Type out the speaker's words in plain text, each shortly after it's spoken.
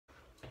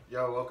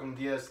Yo, welcome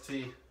to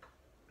DST.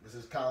 This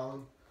is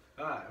Colin.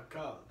 Hi, I'm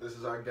Colin. This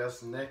is our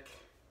guest, Nick.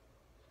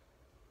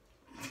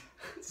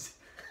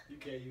 You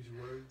can't use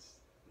words.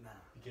 Nah.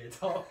 You can't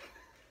talk.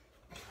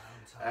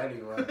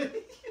 Anyway,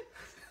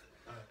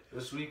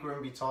 this week we're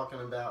going to be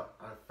talking about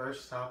our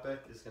first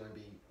topic is going to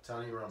be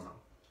Tony Romo.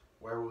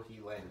 Where will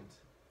he land?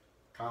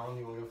 Colin,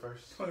 you want to go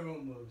first? Tony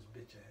Romo's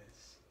bitch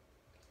ass.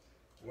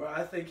 Where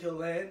I think he'll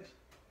land?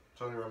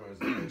 Tony Romo is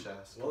a bitch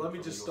ass. Well, let me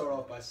just start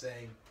off by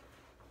saying,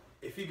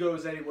 if he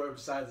goes anywhere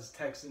besides his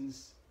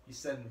Texans, he's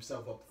setting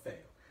himself up to fail.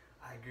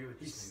 I agree with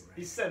this.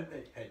 He's setting.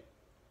 Hey,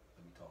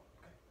 let me talk.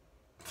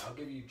 Okay, I'll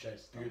give you your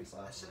chance to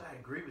talk. I said I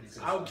agree with this.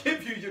 I'll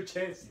give you your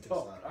chance to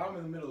talk. slap I'm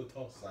in the middle of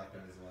talking.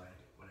 Slapping his leg.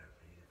 Whatever.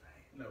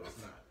 Right. No, it's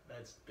not.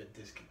 That's been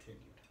discontinued.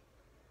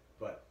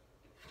 But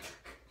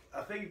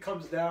I think it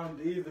comes down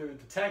to either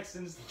the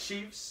Texans, the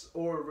Chiefs,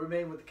 or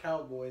remain with the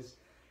Cowboys.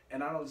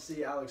 And I don't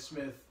see Alex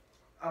Smith.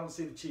 I don't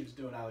see the Chiefs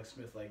doing Alex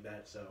Smith like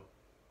that. So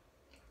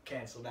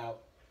canceled out.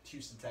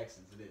 Houston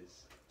Texans. It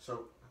is.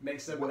 So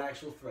makes them an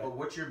actual threat. But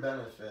what's your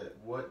benefit?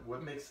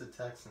 What makes the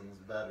Texans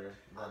better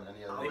than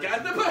any other? They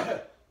got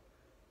the.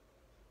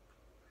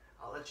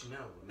 I'll let you know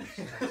what makes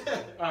the Texans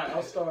better. All right,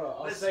 I'll start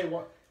off. I'll say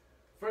what.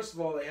 First of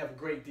all, they have a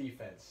great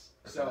defense.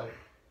 So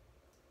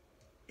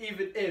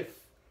even if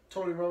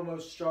Tony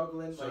Romo's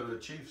struggling, so the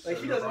Chiefs,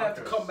 he doesn't have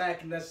to come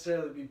back and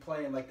necessarily be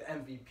playing like the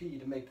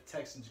MVP to make the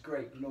Texans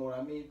great. You know what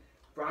I mean?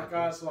 Brock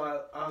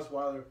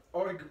Osweiler,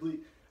 arguably,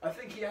 I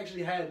think he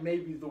actually had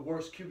maybe the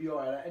worst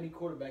QBR out of any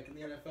quarterback in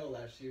the NFL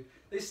last year.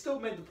 They still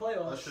made the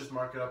playoffs. Let's just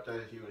mark it up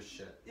that he was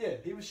shit. Yeah,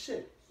 he was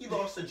shit. He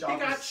lost the job.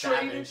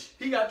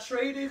 He got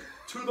traded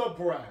to the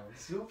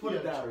Browns. We'll put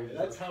it that way.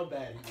 That's how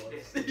bad he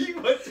was. He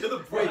went to the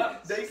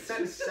Browns. They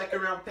sent a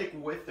second-round pick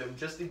with him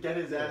just to get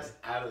his ass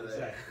out of there.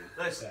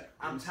 Exactly. Listen,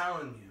 I'm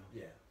telling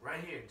you. Yeah.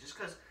 Right here, just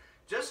cause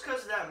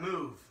of that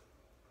move,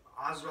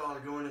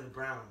 Osweiler going to the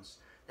Browns,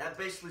 that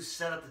basically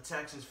set up the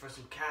Texans for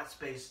some cap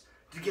space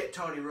to get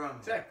Tony Romo.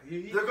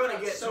 Exactly. They're going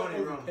to get Tony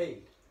Romo.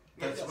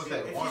 That's what they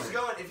if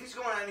wanted. If he's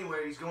going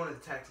anywhere, he's going to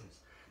the Texans.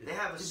 They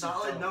have a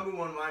solid number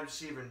one wide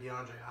receiver in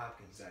DeAndre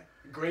Hopkins.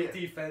 Exactly. Great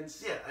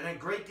defense. Yeah, and a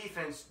great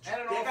defense.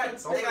 And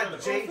they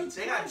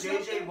got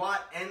J.J.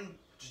 Watt and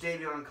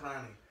Jadeveon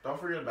Clowney. Don't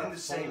forget about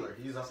Fuller. Fuller.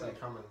 He's up and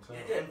coming too.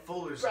 And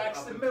Fuller's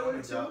Braxton up Miller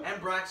and too. coming.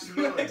 And Braxton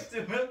Miller.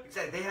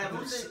 Exactly. They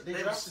have. They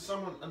drafted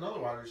another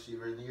wide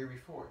receiver the year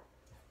before.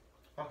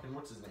 Fucking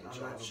what's his name? I'm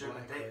not sure.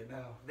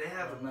 They I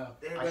have. don't know.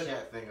 I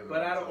can't think of it.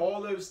 But out of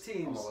all those I'm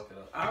teams, gonna look it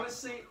up.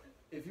 honestly,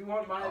 if you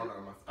want my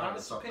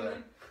honest up there.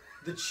 opinion,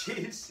 the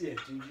Chiefs. Yeah,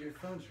 dude, your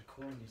phone's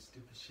recording you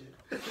stupid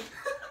shit.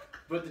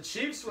 But the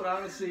Chiefs would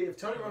honestly, if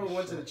Tony Romo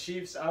went to the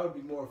Chiefs, I would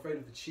be more afraid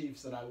of the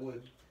Chiefs than I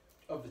would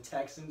of the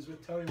Texans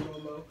with Tony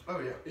Romo.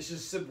 Oh yeah. It's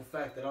just a simple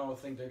fact that I don't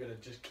think they're gonna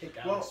just kick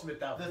Alex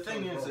Smith out. The for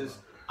thing Tony is,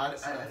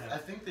 Romo. I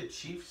think the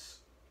Chiefs,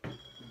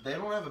 they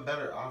don't have a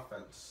better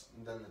offense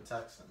than the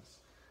Texans,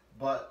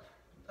 but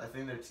I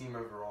think their team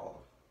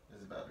overall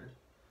is better.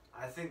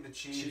 I think the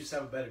Chiefs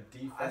have a better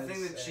defense. I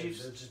think the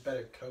Chiefs. They're just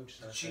better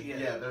coached.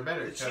 Yeah, they're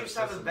better. The Chiefs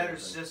have a better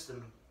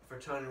system for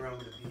Tony Romo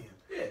to be in.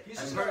 Yeah, he's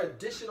just going to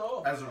dish it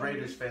off. As a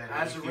Raiders fan,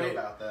 how do you feel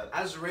about that?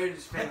 As a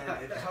Raiders fan,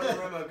 if Tony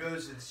Romo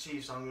goes to the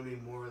Chiefs, I'm going to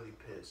be morally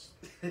pissed.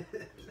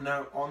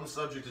 Now, on the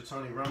subject of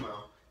Tony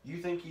Romo, you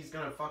think he's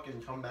going to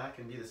fucking come back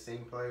and be the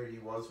same player he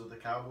was with the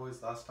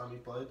Cowboys last time he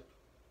played?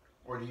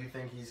 Or do you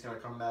think he's going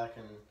to come back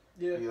and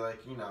be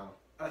like, you know...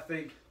 I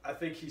think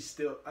he's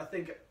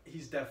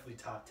definitely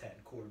top 10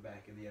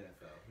 quarterback in the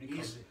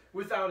NFL.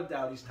 Without a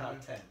doubt, he's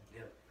top 10.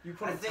 Yeah. You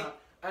put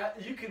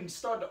you can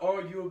start to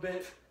argue a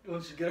bit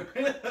once you get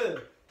rid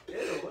of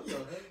what the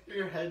heck?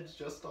 Your head's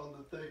just on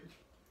the thing.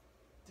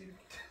 Dude,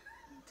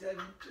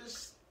 Devin,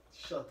 just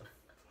shut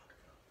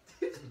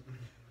the fuck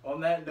up.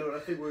 On that note, I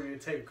think we're going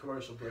to take a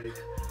commercial break.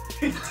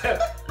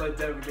 Let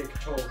Devin get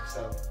control of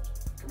himself.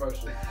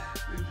 Commercial.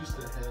 You're just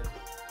a head.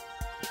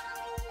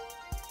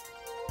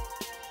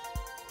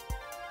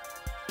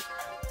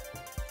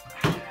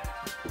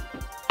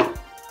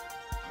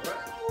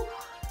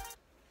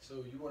 So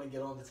you want to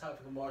get on the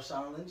topic of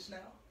Marshawn Lynch now?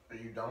 Are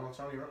you done with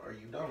Tony Romo?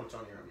 You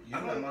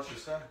don't have much to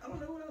say. I don't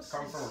know what else.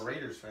 Come from a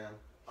Raiders fan.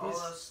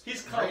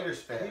 He's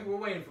Raiders fan. We're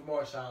waiting for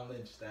Marshawn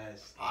Lynch to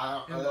ask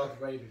him about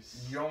the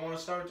Raiders. You don't want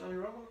to start with Tony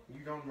Romo?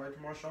 You going right to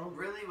Marshawn?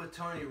 Really, with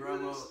Tony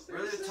Romo?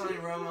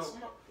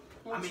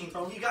 I mean,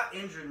 he got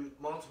injured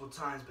multiple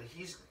times, but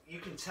you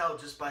can tell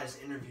just by his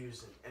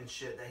interviews and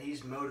shit that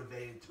he's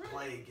motivated to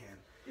play again.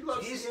 He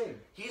loves the game.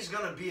 He's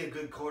going to be a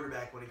good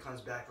quarterback when he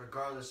comes back,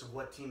 regardless of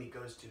what team he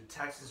goes to,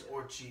 Texans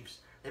or Chiefs.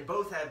 They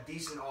both have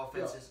decent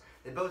offenses.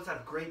 Yeah. They both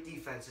have great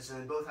defenses,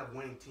 and they both have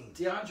winning teams.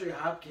 DeAndre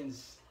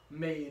Hopkins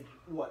made,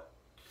 what,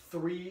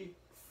 three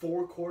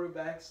 4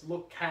 quarterbacks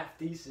look half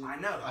decent. I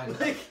know.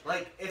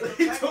 Like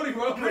if Tony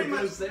Romo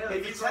goes there,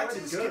 if the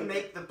Texans can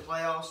make the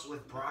playoffs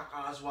with Brock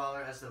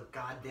Osweiler as the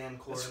goddamn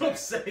quarterback,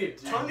 that's what I'm saying,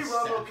 dude. Tony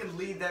Romo can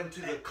lead them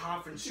to the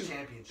conference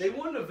championship. They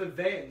wouldn't have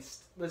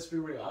advanced. Let's be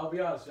real. I'll be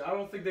honest with you. I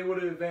don't think they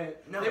would have advanced.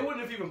 No. They wouldn't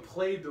have even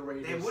played the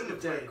Raiders. They wouldn't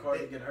have Derek Carr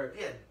to get hurt.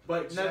 Yeah,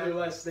 but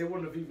nevertheless, they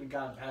wouldn't have even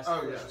gotten past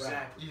the first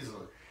round.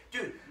 Easily.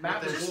 Dude,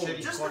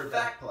 just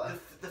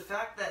the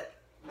fact that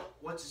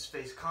what's his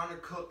face, Connor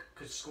Cook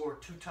could score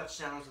 2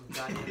 touchdowns with the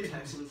goddamn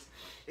Texans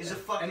is a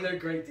fucking. And they're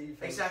great defense.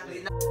 Exactly.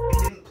 And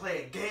he didn't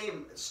play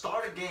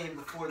start a game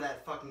before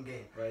that fucking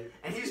game. Right.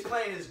 And he's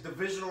playing his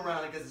divisional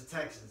round against the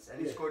Texans,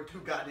 and he scored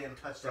 2 goddamn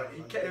touchdowns.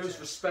 Right. It was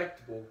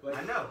respectable. Like,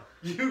 I know.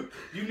 You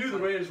knew the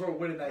Raiders weren't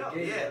winning that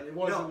game. Yeah. It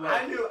wasn't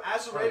I knew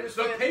as a Raiders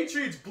fan. The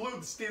Patriots blew the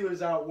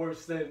Steelers out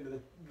worse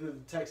than the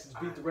Texans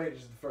beat the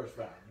Raiders in the first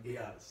round. To be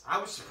honest.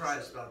 I was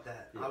surprised about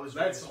that. Yeah.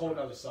 That's a whole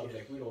other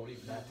subject. Yeah. We don't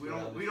even have to.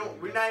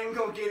 We're not even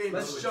gonna get into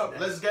it.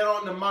 Let's get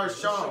on to Marshawn.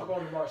 Let's jump on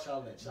to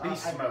Marshawn Lynch.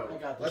 Beast mode. I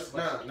got this.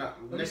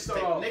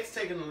 Nick's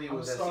taking the lead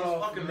with this. He's a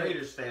fucking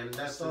Raiders fan.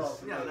 That's his.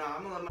 No,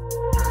 I'm gonna let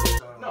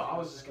my. No, I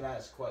was just gonna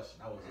ask a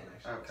question. I wasn't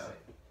actually gonna say.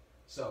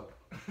 So,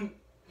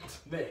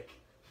 Nick.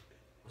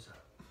 What's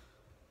up?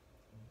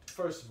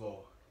 First of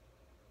all,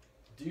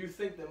 do you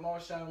think that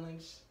Marshawn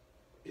Lynch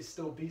is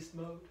still beast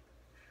mode?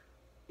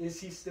 Is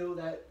he still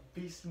that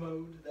beast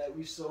mode that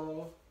we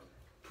saw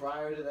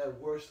prior to that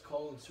worst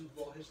call in Super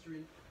Bowl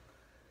history?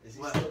 Is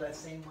he still that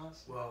same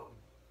monster? Well,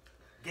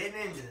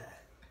 getting into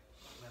that,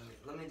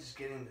 let me just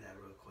get into that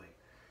real quick.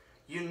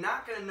 You're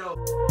not gonna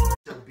know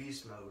still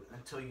beast mode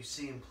until you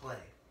see him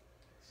play,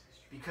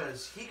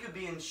 because he could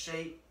be in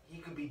shape, he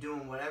could be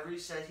doing whatever he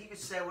says, he could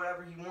say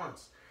whatever he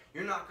wants.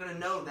 You're not gonna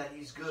know that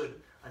he's good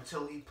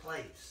until he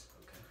plays.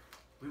 Okay.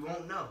 We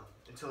won't know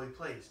until he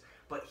plays.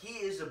 But he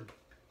is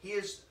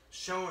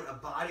shown a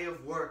body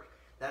of work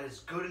that is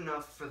good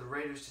enough for the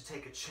Raiders to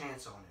take a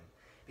chance on him.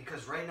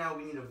 Because right now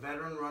we need a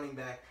veteran running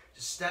back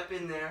to step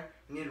in there.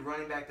 We need a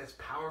running back that's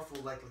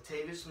powerful like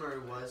Latavius Murray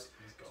was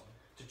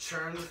to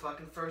churn the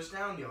fucking first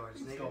down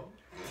yards. To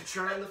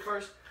churn the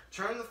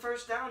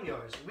first down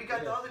yards. We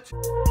got the other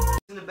 2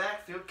 in the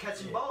backfield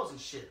catching balls and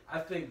shit. I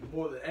think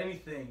more than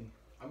anything,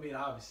 I mean,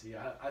 obviously,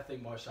 I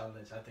think Marshawn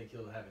Lynch, I think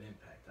he'll have an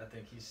impact. I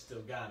think he's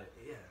still got it.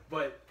 Yeah.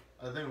 But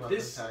I think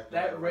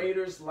that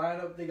Raiders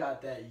lineup, they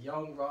got that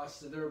young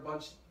roster. They're a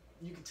bunch.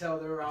 You can tell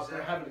they're out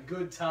there having a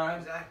good time.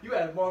 Exactly. You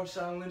had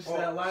Marshawn Lynch in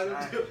that lineup.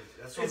 Exactly.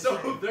 That's what I'm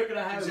saying. They're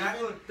gonna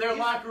have their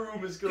locker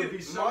room is gonna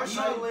be so.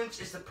 Marshawn Lynch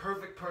is the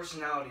perfect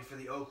personality for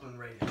the Oakland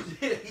Raiders.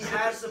 He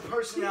has the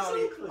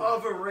personality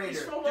of a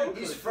Raider.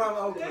 He's from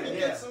Oakland. Yeah,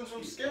 get some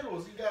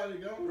Skittles. You got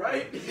it going.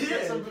 Right? He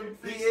is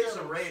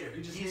a Raider.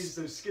 He just needs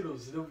those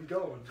Skittles and he'll be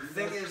going. The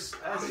thing is,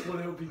 that's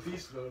when he'll be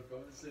beast mode, bro.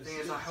 The thing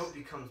is, I hope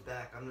he comes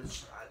back.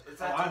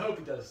 I hope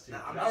he does too.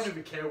 I don't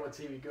even care what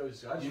team he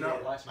goes to. I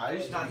just watch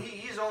him.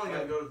 He's only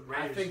gonna go to the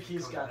Raiders. I think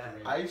he's got the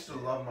Raiders. I used to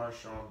love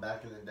Marshawn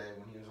back in the day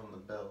when he was on the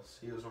Bills.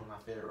 He was one of my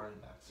favorite running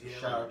backs.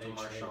 Shout out to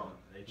Marshawn.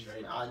 They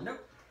traded him. I know.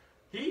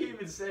 He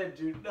even said,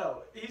 dude,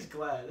 no, he's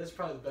glad. That's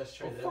probably the best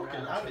trade ever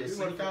happened.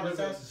 Obviously, he got his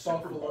ass to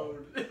Super Bowl.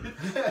 Yeah,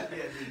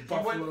 dude. He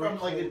went from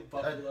like a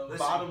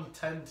bottom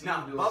 10 team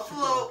to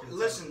Buffalo.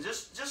 Listen,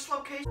 just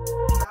location.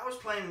 If I was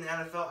playing in the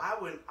NFL,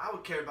 I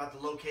would care about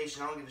the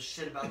location. I don't give a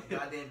shit about the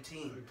goddamn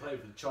team. We played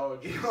for the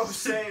Chargers. You know what I'm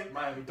saying?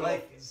 Miami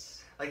Dolphins.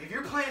 Like, if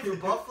you're playing for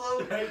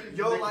Buffalo,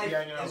 your life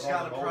has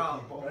got a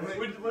problem.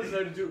 What is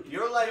there to do?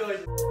 Your life,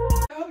 like,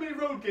 how many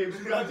road games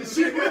we got this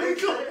year? Where we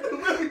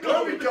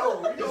go? We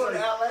go to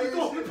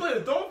LA. We play the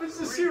Dolphins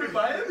this year in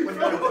Miami.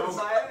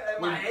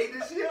 Miami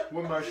this year?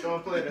 When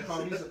Marshawn played at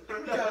home, he said,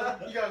 you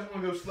guys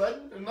want to go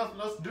sledding? There's nothing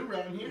else to do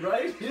around here.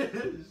 Right?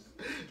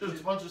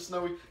 Just a bunch of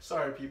snowy...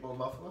 Sorry, people in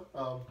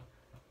Buffalo.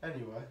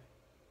 Anyway.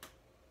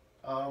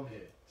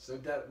 So,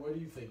 where do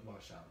you think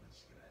Marshawn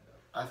is going to end up?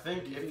 I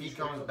think if he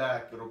comes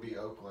back, it'll be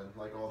Oakland,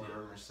 like all the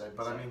rumors say.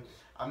 But I mean,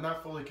 I'm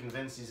not fully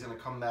convinced he's going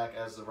to come back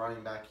as the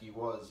running back he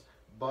was.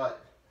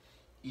 But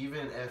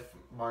even if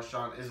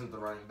Marshawn isn't the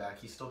running back,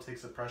 he still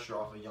takes the pressure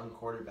off a young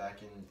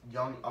quarterback and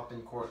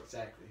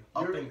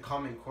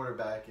up-and-coming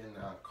quarterback in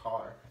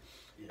Carr.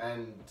 Yeah.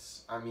 And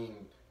I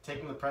mean,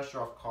 taking the pressure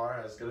off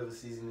Carr, as good of a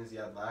season as he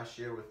had last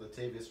year with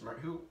Latavius Murray,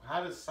 who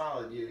had a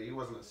solid year. He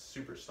wasn't a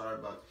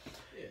superstar, but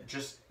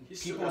just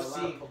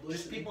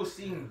people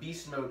seeing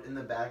beast mode in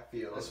the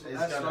backfield. That's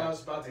what I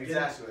was about to get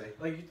into.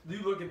 Like,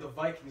 you look at the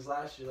Vikings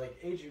last year, like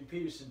Adrian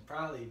Peterson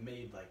probably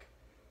made like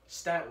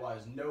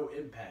stat-wise no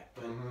impact,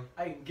 but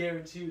I can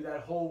guarantee you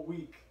that whole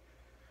week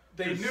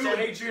they knew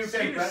Adrian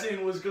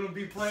Peterson was going to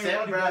be playing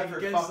running back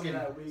against them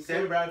that week.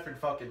 Sam Bradford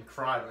fucking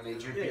cried when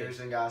Adrian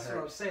Peterson got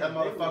hurt. That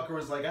motherfucker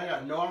was like, I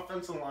got no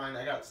offensive line,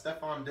 I got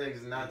Stephon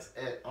Diggs, and that's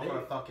it. I'm going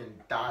to fucking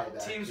die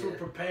back Teams here. were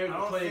prepared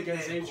to play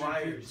against Adrian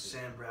Peterson.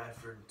 Sam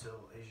Bradford until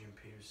Adrian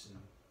Peterson.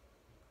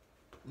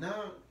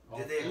 No.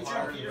 Did they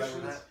acquire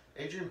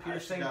Adrian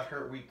Peterson got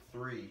hurt week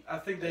 3. I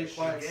think they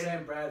acquired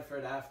Sam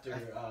Bradford after...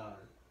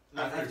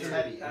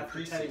 Teddy.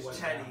 After Teddy went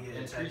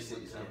in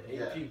preseason.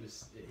 AP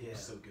was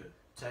so good.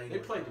 They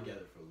played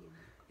together for a little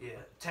bit. Yeah,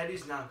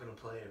 Teddy's not gonna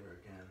play ever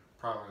again.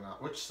 Probably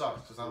not. Which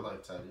sucks because I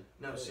like Teddy.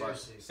 No,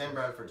 seriously. Sam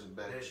Bradford's a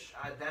bitch.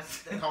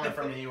 That's Coming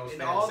from an Eagles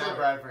fan, Sam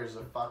Bradford is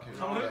a fucking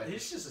bitch.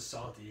 He's just a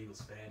salty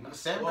Eagles fan. No,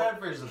 Sam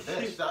Bradford is a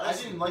bitch. I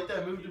didn't like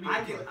that move to be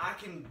I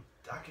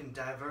can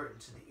divert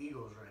into the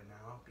Eagles right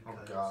now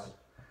because. Oh God.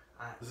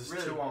 This is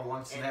really,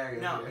 2-on-1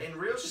 scenario. No, here. in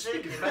real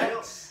shit, if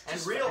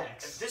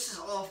this is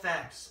all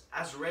facts.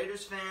 As a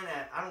Raiders fan,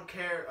 and I don't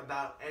care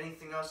about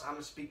anything else. I'm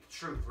gonna speak the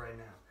truth right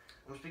now.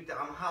 I'm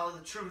gonna holler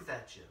the truth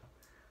at you.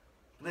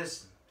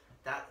 Listen,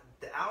 that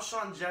the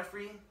Alshon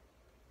Jeffrey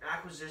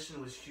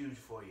acquisition was huge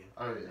for you.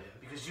 Oh yeah.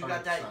 Because you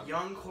got that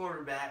young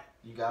quarterback.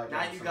 You got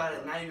now you got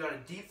a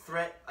deep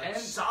threat, a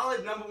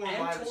solid number 1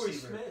 wide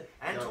receiver.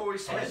 And Torrey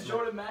Smith. And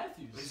Jordan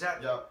Matthews.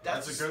 Exactly. Yep.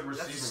 That's a good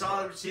receiver. That's a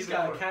solid receiver. He's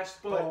got to catch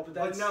the ball, but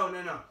that's no.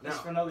 That's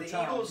for another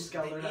time. Eagles,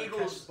 got to learn how to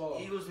catch the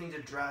ball. Eagles need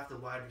to draft a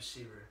wide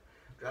receiver.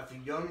 Draft a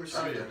young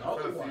receiver.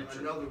 For the future.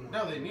 Another one.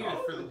 No, they need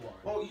it for the.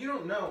 Well, you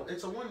don't know.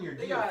 It's a 1-year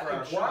deal. They got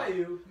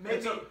Aguayu.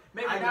 Maybe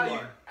now you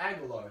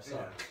Aguilar.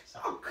 Sorry.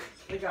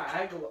 They got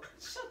Aguilar.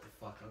 Shut the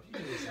fuck up. You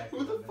knew exactly.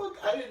 Who the fuck?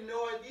 I had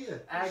no idea.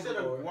 You said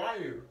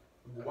Aguayu.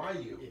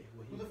 Yeah,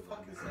 who the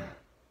fuck is that?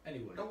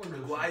 Anyway, no one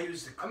knows.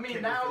 Aguayu's the. I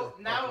mean, now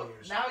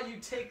you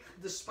take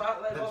the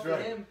spotlight off of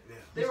him. Yeah.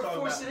 They were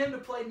forcing him to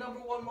play number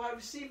 1 wide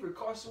receiver.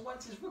 Carson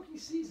Wentz's rookie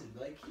season.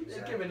 Like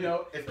they're giving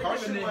if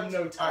Carson Wentz,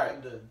 no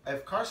time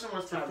if Carson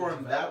Wentz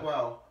performed that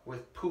well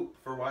with Poop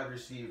for wide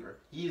receiver,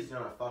 he's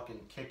gonna fucking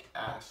kick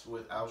ass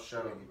with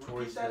Alshon,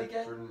 Torrey Smith,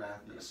 Jordan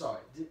Matthews. Sorry.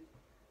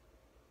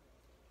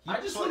 I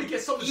just want to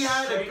get something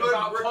straight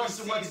about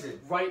Carson Wentz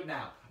right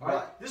now. All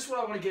right, this is what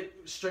I want to get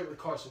straight with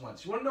Carson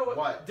Wentz. You want to know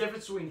what the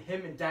difference between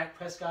him and Dak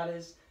Prescott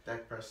is?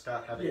 Dak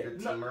Prescott had a good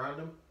team around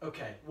him.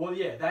 Okay, well,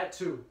 yeah, that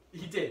too.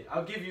 He did.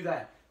 I'll give you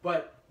that.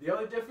 But the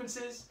other difference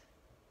is,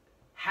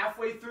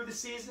 halfway through the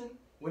season,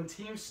 when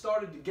teams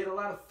started to get a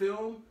lot of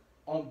film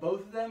on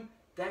both of them,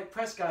 Dak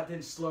Prescott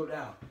didn't slow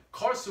down.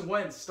 Carson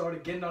Wentz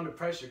started getting under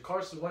pressure.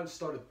 Carson Wentz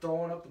started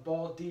throwing up the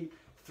ball deep,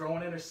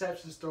 throwing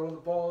interceptions, throwing the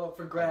ball up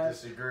for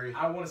grabs. I disagree.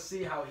 I want to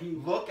see how he...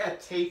 Look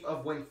at tape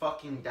of when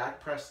fucking Dak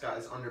Prescott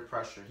is under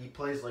pressure. He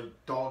plays like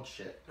dog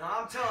shit. No,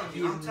 I'm telling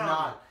you. He's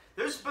not.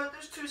 There's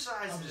two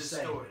sides to this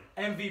story.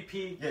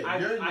 MVP, yeah,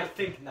 I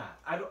think not.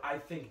 I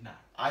think not.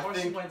 I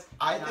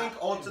think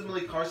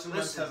ultimately Carson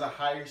Wentz has a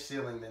higher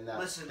ceiling than that.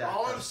 Listen,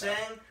 all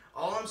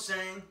I'm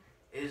saying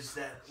is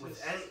that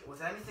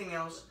with anything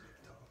else,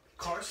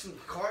 Carson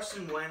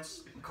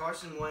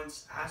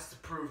Wentz has to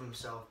prove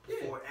himself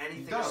before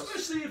anything else.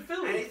 Especially in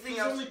Philly. Anything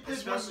else, only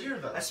played 1 year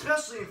though.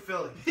 Especially in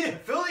Philly. Yeah.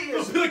 Philly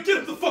is get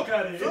him the fuck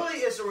out of here. Philly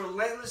is a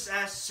relentless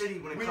ass city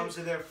when it comes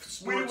to their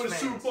sports. We won a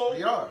Super Bowl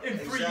in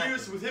 3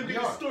 years with him being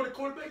a starting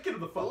quarterback. Get him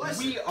the fuck out.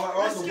 We are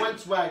on the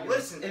Wentz wagon.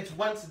 Listen, it's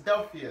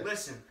Wentz-Delphia.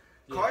 Listen,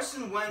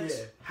 Carson Wentz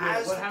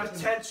has the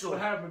potential.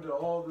 What happened to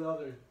all the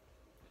other?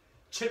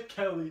 Chip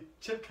Kelly.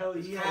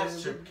 He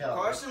has Chip Kelly.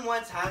 Carson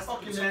Wentz has the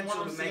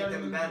potential to make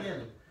them better.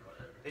 Beginning.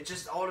 It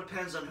just all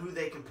depends on who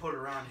they can put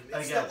around him.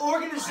 It's the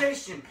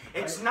organization.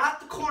 It's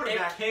not the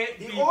quarterback.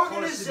 The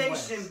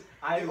organization.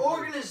 The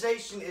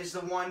organization is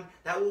the one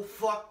that will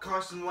fuck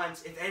Carson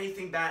Wentz if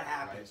anything bad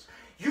happens.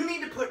 You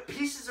need to put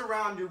pieces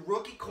around your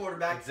rookie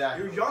quarterback,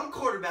 your young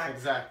quarterback.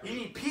 You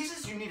need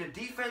pieces. You need a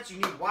defense. You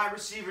need wide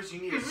receivers.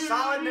 You need a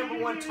solid number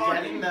 1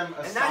 target. Getting them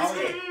a and solid.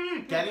 That's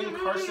it. Getting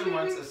Carson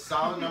Wentz a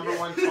solid number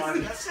 1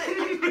 target. That's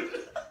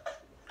it.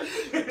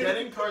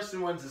 Getting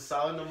Carson Wentz a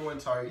solid number 1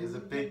 target is a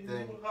big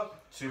thing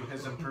to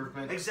his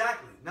improvement.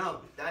 Exactly. No,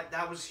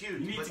 that was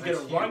huge. You need to get a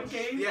run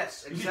game.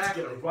 Yes,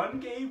 exactly. You need to get a run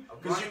game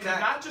because you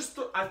cannot just.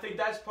 I think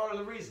that's part of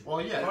the reason.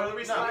 Well, yeah. Part of the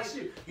reason last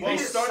year. They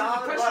started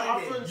the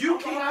pressure. You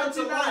cannot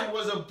deny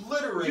was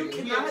obliterated.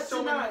 You cannot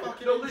deny.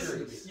 No,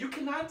 listen to me. You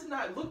cannot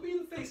deny. Look me in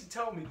the face and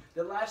tell me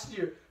that last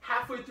year,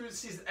 halfway through the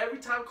season, every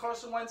time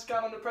Carson Wentz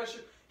got under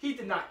pressure, he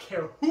did not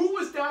care who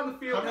was down the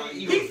field.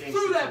 He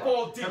threw that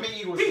ball deep. How many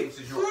Eagles games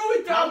did you watch? He threw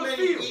it down the field.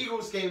 How many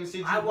Eagles games did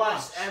you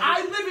watch?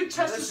 I live in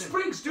Chester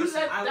Springs, dude.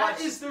 That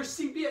is their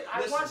CBS.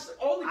 I watched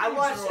all the games.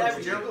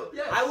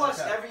 I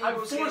watched every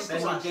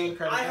Eagles game.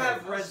 I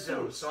have Red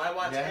Zone, so I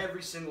watch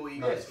every single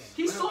Eagles game.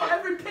 He saw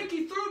every pick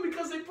he threw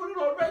because they put it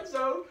on Red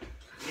Zone.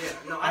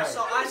 Yeah, no, I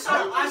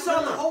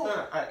saw the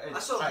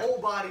whole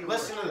body.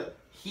 Listen to this.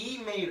 He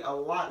made a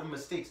lot of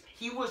mistakes.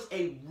 He was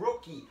a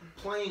rookie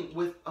playing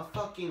with a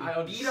fucking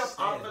beat-up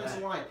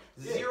offensive line,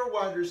 0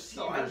 wide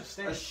receivers,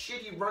 a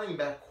shitty running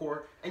back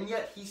core, and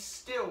yet he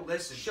still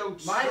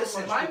showed my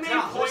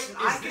main point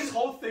is this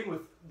whole thing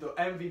with the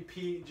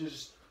MVP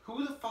just...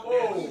 Who the fuck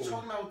are you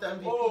talking about with the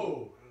MVP?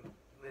 Oh.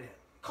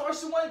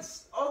 Carson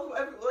Wentz,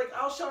 like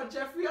Alshon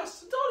Jeffrey,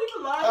 don't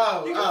even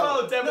lie. You can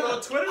follow Devin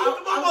on Twitter. Look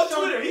him up on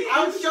Twitter. He's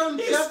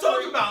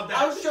talking about that.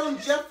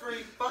 Alshon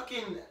Jeffrey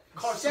fucking...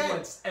 Carson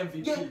Wentz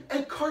MVP. Yeah,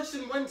 and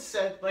Carson Wentz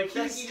said that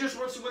he just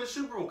wants to win a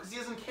Super Bowl because he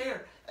doesn't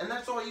care, and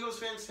that's all Eagles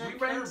fans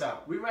care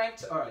about. We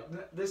ranked. All right,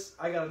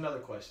 I got another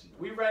question.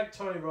 We ranked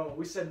Tony Romo.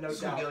 We said no doubt. This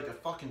is gonna be like a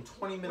fucking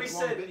 20-minute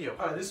long video.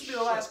 All right, this will be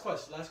the last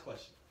question.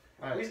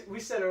 All right. We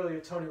said earlier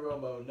Tony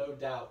Romo, no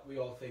doubt. We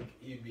all think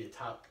he'd be a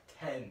top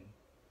 10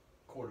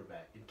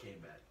 quarterback and came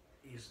back.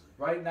 Easily.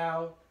 Right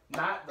now,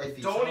 not If like,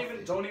 he's don't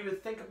healthy. even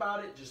think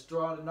about it. Just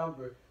throw out a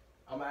number.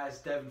 I'm gonna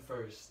ask Devin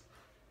first.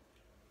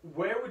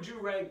 Where would you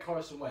rank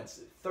Carson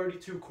Wentz?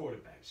 32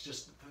 quarterbacks.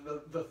 Just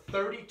the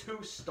 32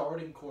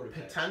 starting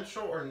quarterbacks.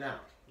 Potential or now?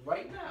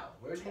 Right now.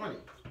 Where's 20.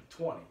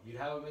 20. You'd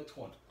have him at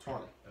 20.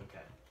 20. Okay.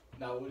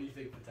 Now, what do you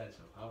think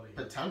potential? I wanna hear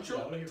Potential?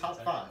 Yeah, I wanna hear Top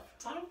potential. 5.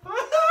 Top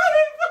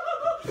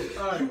 5.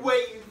 All right. You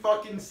wait and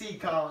fucking see,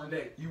 Colin.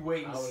 Nick, You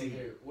wait I and want to see.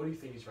 hear. What do you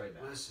think he's right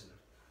now? Listen,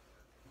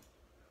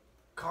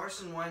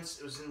 Carson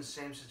Wentz was in the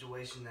same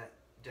situation that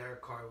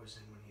Derek Carr was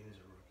in when he was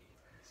a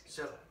rookie.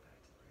 So,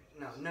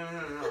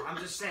 no. I'm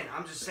just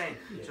saying.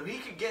 Yeah. So he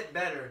could get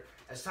better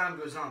as time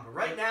goes on. But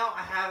right now,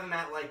 I have him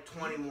at like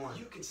 21.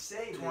 You could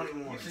say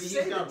 21. You could So say he's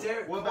that got-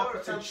 Derek what about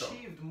Carr potential?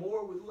 achieved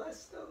more with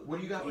less, though. What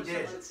do you got He with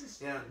did. potential?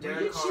 Yeah, He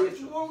Derek Carr.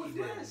 achieved more with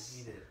he did. less.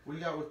 He did. What do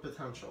you got with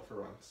potential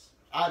for Wentz?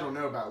 I don't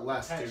know about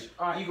less, dude. Potential.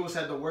 All right. Eagles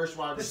had the worst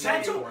wide receiver.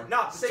 Potential? core.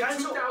 No, Say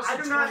potential. I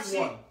do not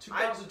see.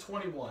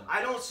 2021.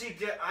 I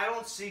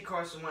don't see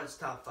Carson Wentz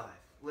top 5.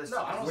 Listen,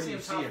 No, I don't What do see you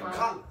him see top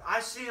him?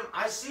 5.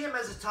 I see him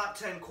as a top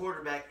 10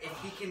 quarterback if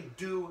he can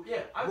do Yeah,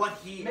 what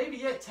he.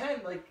 maybe at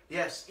 10. Like,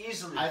 Yes,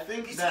 easily. I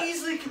think He's that-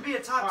 easily can be a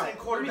top All 10 right, let me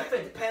quarterback.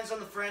 think. It depends on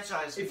the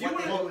franchise. if you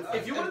what want they do with to,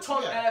 if him. you want to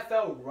talk yeah.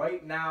 NFL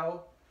right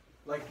now,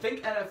 like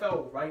think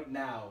NFL right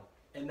now,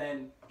 and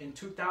then in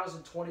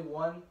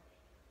 2021,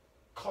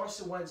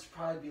 Carson Wentz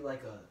probably be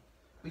like a.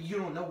 But you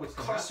don't know what's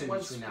going to Carson happen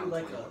Wentz between be now and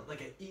like 21.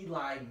 an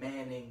Eli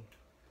Manning.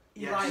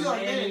 Yes. Eli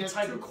Manning has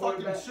type two of fucking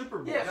quarterback. Super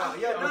Bowls. Yeah,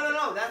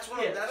 No. That's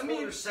what Yeah, that's I mean,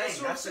 what we're saying. that's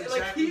what I'm That's saying.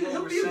 exactly Like what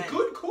he'll we're be a saying.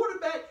 good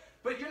quarterback,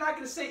 but you're not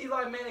gonna say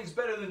Eli Manning's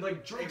better than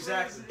like Drew Brees.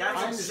 Exactly. You're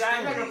That's not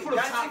exactly. gonna put him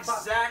top That's five.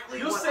 exactly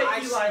You'll what say I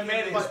Eli see him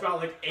Manning's in. about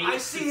like 8 I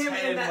see to him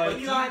 10, in that like,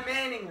 Eli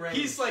Manning range.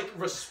 He's like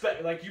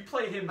respect. Like you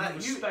play him, Like,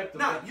 you respect him.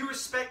 No, Like, you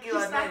respect he's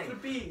Eli not Manning. gonna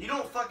be. You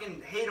don't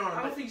fucking hate on him. I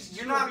don't but think he's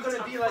you're gonna not be gonna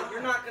top be like. five.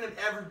 You're not gonna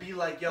ever be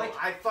like, yo, Like,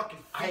 I fucking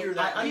fear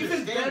that. I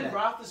Even Ben understand that.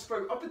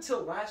 Roethlisberger, up until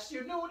last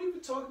year, no one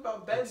even talked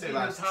about Ben I'd say being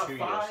in the last top 2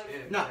 years. 5. Yeah,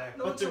 No, exactly.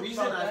 No but the one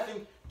reason talks about I that.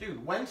 think,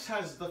 dude, Wentz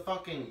has the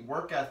fucking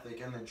work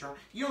ethic and the drive.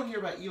 You don't hear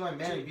about Eli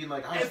Manning being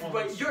like, I just want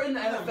Everybody, to- you're in the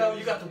Yeah, NFL. man.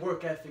 You got the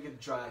work ethic and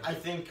drive. I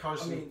think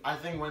Carson. I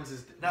think Wentz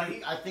is. No,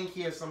 dude, I think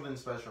he has something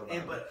special about Yeah,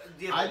 him. but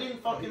I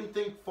didn't fucking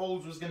think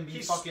Foles was gonna be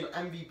He's- fucking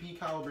MVP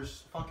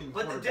caliber's fucking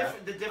But the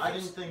quarterback. difference. I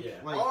didn't think Yeah.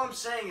 like. all I'm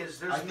saying is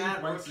there's I think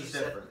mad Wentz is rookies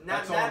different. that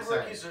That's all mad I'm saying.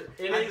 rookies are.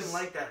 It I is- didn't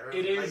like that It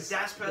early. Like is.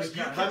 Dak but Prescott.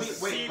 you Let can me-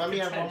 wait, see let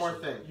me add one more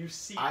potential. thing. You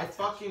see. I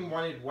potential. fucking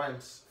wanted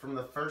Wentz from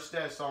the first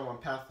day I saw him on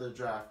Path to the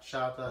Draft.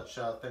 Shout out to that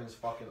show. That thing is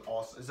fucking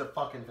awesome. It's a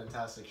fucking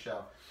fantastic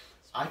show.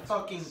 I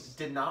fucking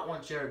did not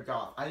want Jared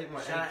Goff. I didn't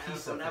want Shout out any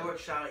piece NFL of him. Network.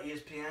 Shout out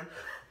ESPN.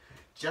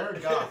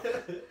 Jared Goff.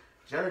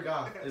 Jared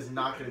Goff is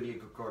not going to be a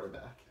good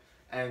quarterback.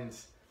 And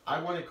I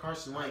wanted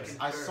Carson Wentz.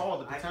 I concur. saw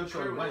the I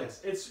potential concur in with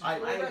Wentz. It's I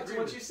right back to agree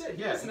what with you said.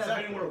 He Yeah, doesn't have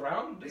exactly. anyone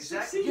around him to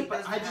Exactly. succeed. Yeah, but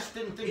doesn't I have- just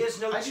didn't think he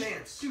has no I just-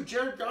 chance. Dude,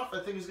 Jared Goff,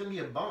 I think is going to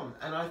be a bum,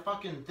 and I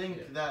fucking think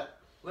Yeah. that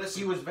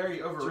Listen, he was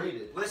very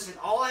overrated. Listen,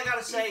 all I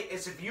gotta say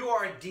is if you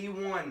are a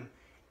D1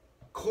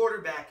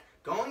 quarterback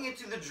going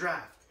into the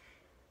draft,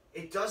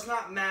 it does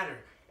not matter.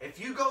 If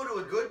you go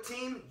to a good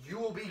team, you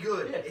will be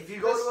good. Yeah, if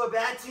you go to a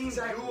bad team,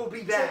 exactly. you will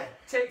be bad.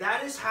 Take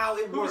That is how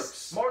it who's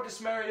works.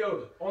 Marcus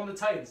Mariota on the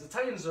Titans. The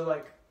Titans are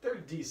like they're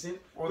decent.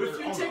 Or But if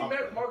they're you on take the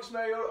upgrade. Marcus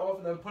Mariota off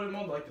and then put him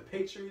on like the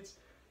Patriots,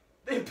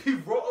 they'd be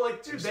raw.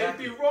 Like dude,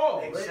 Exactly. they'd be raw.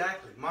 right?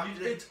 Exactly.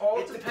 It all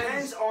it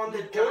depends on the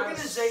You gotta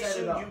organization set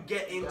it up. you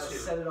get You gotta into.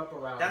 set it up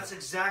around. That's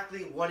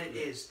exactly what it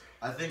is.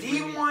 I think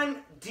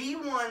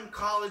D1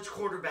 college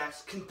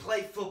quarterbacks can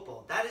play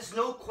football. That is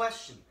no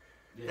question.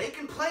 Yeah. They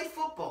can play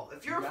football.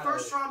 If you're You a gotta-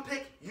 first round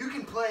pick, you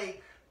can play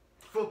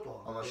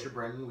football. unless you're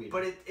Brandon Weed.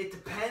 But it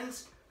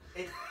depends.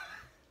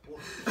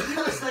 He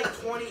was like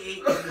 28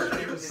 years old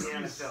in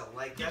the NFL.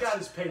 Like he that's, got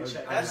his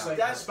paycheck. That's- It's like,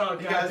 that's- about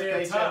he got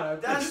his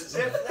goddamn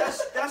paycheck.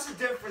 time. that's a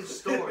different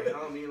story. You know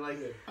what I mean? Like,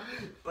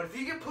 but if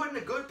you get put in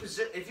a good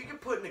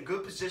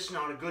position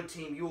on a good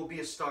team, you will be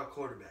a star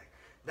quarterback.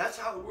 That's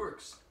how it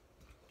works.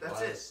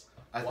 That's it.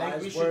 I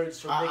Wise think we words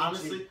should. from I Nick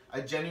honestly, G.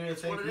 I genuinely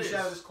think what we it should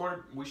have is. this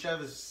quarter. We should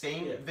have the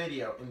same Yeah.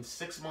 video in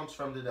 6 months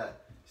from today.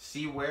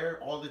 See where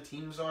all the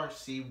teams are.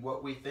 See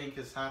what we think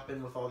has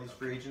happened with all these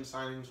free agent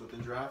signings with the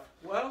draft.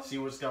 Well, See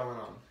what's going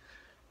on. we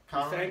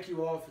Colin thank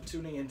you all for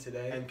tuning in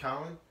today. and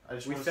Colin, I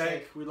just We'd want to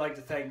say like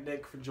to thank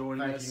Nick for joining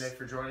thank us. you, Nick,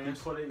 for joining You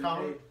us. put in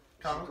Colin, made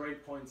some Colin,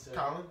 great points.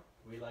 Colin,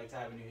 We liked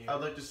having you here. I'd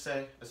like to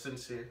say a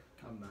sincere.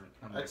 Come back.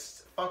 Come back.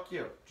 It's fuck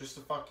you. Just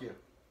a fuck you.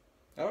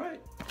 All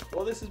right.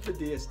 Well, this has been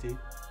DST.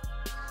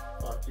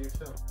 Fuck you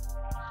too.